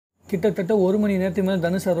கிட்டத்தட்ட 1 மணி நேரத்துக்கு மேலே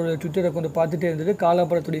தனுஷ் அவரோட ட்விட்டர் அக்கௌண்ட் பார்த்துட்டே இருந்தது. காலா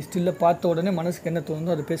படத்துடைய ஸ்டில்லை பார்த்த உடனே மனசுக்கு என்ன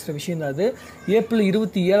தோணுதோ அது பேசுகிற விஷயம் தான் அது. ஏப்ரல்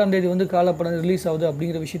 27ஆம் தேதி வந்து காலா படம் ரிலீஸ் ஆகுது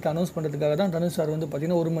அப்படிங்கிற விஷயத்தை அனௌன்ஸ் பண்ணுறதுக்காக தான் தனுஷ் சார் வந்து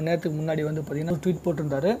பார்த்திங்கன்னா 1 மணி நேரத்துக்கு முன்னாடி வந்து பார்த்திங்கன்னா ஒரு ட்வீட்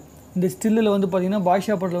போட்டிருந்தாரு. இந்த ஸ்டில்லில் வந்து பார்த்திங்கன்னா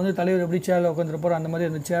பாஷா படத்தில் வந்து தலைவர் எப்படி சேரில் உட்காந்துருப்பார் அந்த மாதிரி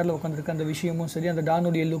அந்த சேரில் உட்காந்துருக்க அந்த விஷயமும் சரி, அந்த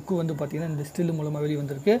டானுடைய லுக்கு வந்து பார்த்திங்கன்னா இந்த ஸ்டில் மூலமாக வெளியே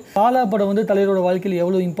வந்திருக்கு. காலா படம் வந்து தலைவரோட வாழ்க்கையில்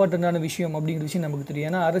எவ்வளோ இம்பார்ட்டண்டான விஷயம் அப்படிங்கிற விஷயம் நமக்கு தெரியும்.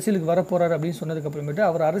 ஏன்னா அரசியலுக்கு வரப்போகிறார் அப்படின்னு சொன்னதுக்கப்புறமேட்டு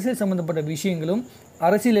அவர் அரசியல் சம்மந்தப்பட்ட விஷயங்களும்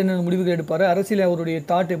அரசியல் என்னென்ன முடிவுகள் எடுப்பார், அரசியல் அவருடைய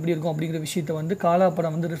தாட் எப்படி இருக்கும் அப்படிங்கிற விஷயத்தை வந்து காலா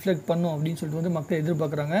படம் வந்து ரிஃப்ளெக்ட் பண்ணும் அப்படின்னு சொல்லிட்டு வந்து மக்கள்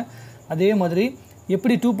எதிர்பார்க்குறாங்க. அதே மாதிரி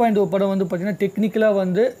எப்படி 2.0 படம் வந்து பார்த்திங்கன்னா டெக்னிக்கலாக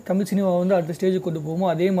வந்து தமிழ் சினிமாவை வந்து அடுத்த ஸ்டேஜுக்கு கொண்டு போகுமோ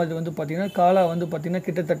அதே மாதிரி வந்து பார்த்திங்கன்னா காலா வந்து பார்த்திங்கன்னா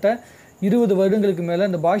கிட்டத்தட்ட 20 வருடங்களுக்கு மேலே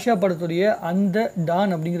இந்த பாஷா படத்துடைய அந்த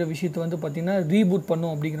டான் அப்படிங்கிற விஷயத்தை வந்து பார்த்திங்கன்னா ரீபூட்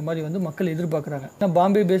பண்ணும் அப்படிங்கிற மாதிரி வந்து மக்கள் எதிர்பார்க்குறாங்க. ஆனால்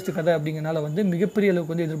பாம்பே பேஸ்டு கதை அப்படிங்கிறனால வந்து மிகப்பெரிய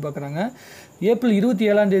அளவுக்கு வந்து எதிர்பார்க்குறாங்க. ஏப்ரல்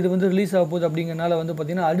 27ஆம் தேதி வந்து ரிலீஸ் ஆக போகுது அப்படிங்கிறனால வந்து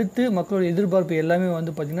பார்த்திங்கன்னா அடுத்து மக்களோட எதிர்பார்ப்பு எல்லாமே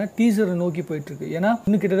வந்து பார்த்திங்கன்னா டீசரை நோக்கி போயிட்டுருக்கு. ஏன்னா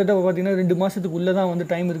இன்னும் கிட்டத்தட்ட பார்த்திங்கன்னா 2 மாதத்துக்குள்ளே தான் வந்து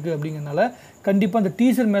டைம் இருக்குது அப்படிங்கிறனால கண்டிப்பாக அந்த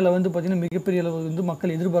டீசர் மேலே வந்து பார்த்திங்கன்னா மிகப்பெரிய அளவு வந்து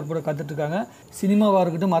மக்கள் எதிர்பார்ப்போட காத்துட்ருக்காங்க. சினிமாவாக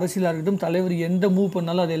இருக்கட்டும், அரசியலாக இருக்கட்டும், தலைவர் எந்த மூவ்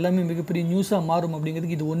பண்ணாலும் அது எல்லாமே மிகப்பெரிய நியூஸாக மாறும்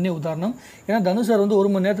அப்படிங்கிறதுக்கு இது ஒன்றே உதாரணம். ஏன்னா தனுஷ் சார் வந்து 1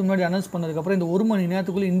 மணி நேரத்துக்கு முன்னாடி அனௌன்ஸ் பண்ணதுக்கப்புறம் இந்த 1 மணி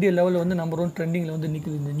நேரத்துக்குள்ளே இந்திய லெவலில் வந்து நம்பர் 1 ட்ரெண்டிங்கில் வந்து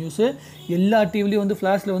நிற்குது இந்த நியூஸு. எல்லா டிவிலையும் வந்து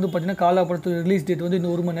ஃப்ளாஷில் வந்து பார்த்திங்கன்னா காலா படத்து ரிலீஸ் டேட் வந்து இந்த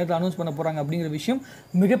 1 மணி நேரத்தில் அனௌன்ஸ் பண்ண போகிறாங்க அப்படிங்கிற விஷயம்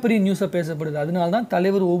மிகப்பெரிய நியூஸாக பேசப்படுது. அதனால தான்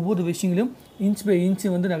தலைவர் ஒவ்வொரு விஷயங்களும் இன்ச் பை இன்ச்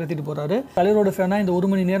வந்து நகர்த்திட்டு போகிறாரு. தலைவரோட ஃபேனாக இந்த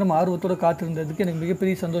 1 மணி நேரம் ஆர்வத்தோட காத்திருந்ததுக்கு எனக்கு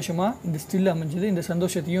மிகப்பெரிய சந்தோஷமாக இந்த ஸ்டில் அமைஞ்சது. இந்த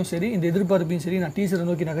சந்தோஷத்தையும் சரி, இந்த எதிர்பார்ப்பையும் சரி நான் டீசரை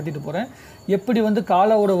நோக்கி நகர்த்திட்டு போகிறேன். எப்படி வந்து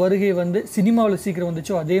காலாவோட வருகை வந்து சினிமாவில் சீக்கிரம்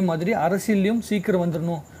வந்துச்சோ அதே மாதிரி அரசியலையும் சீக்கிரம்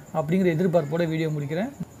வந்துடணும் அப்படிங்கிற எதிர்பார்ப்போட வீடியோ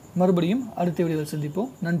முடிக்கிறேன். மறுபடியும் அடுத்த வீடியோவில்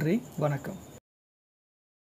சந்திப்போம். நன்றி, வணக்கம்.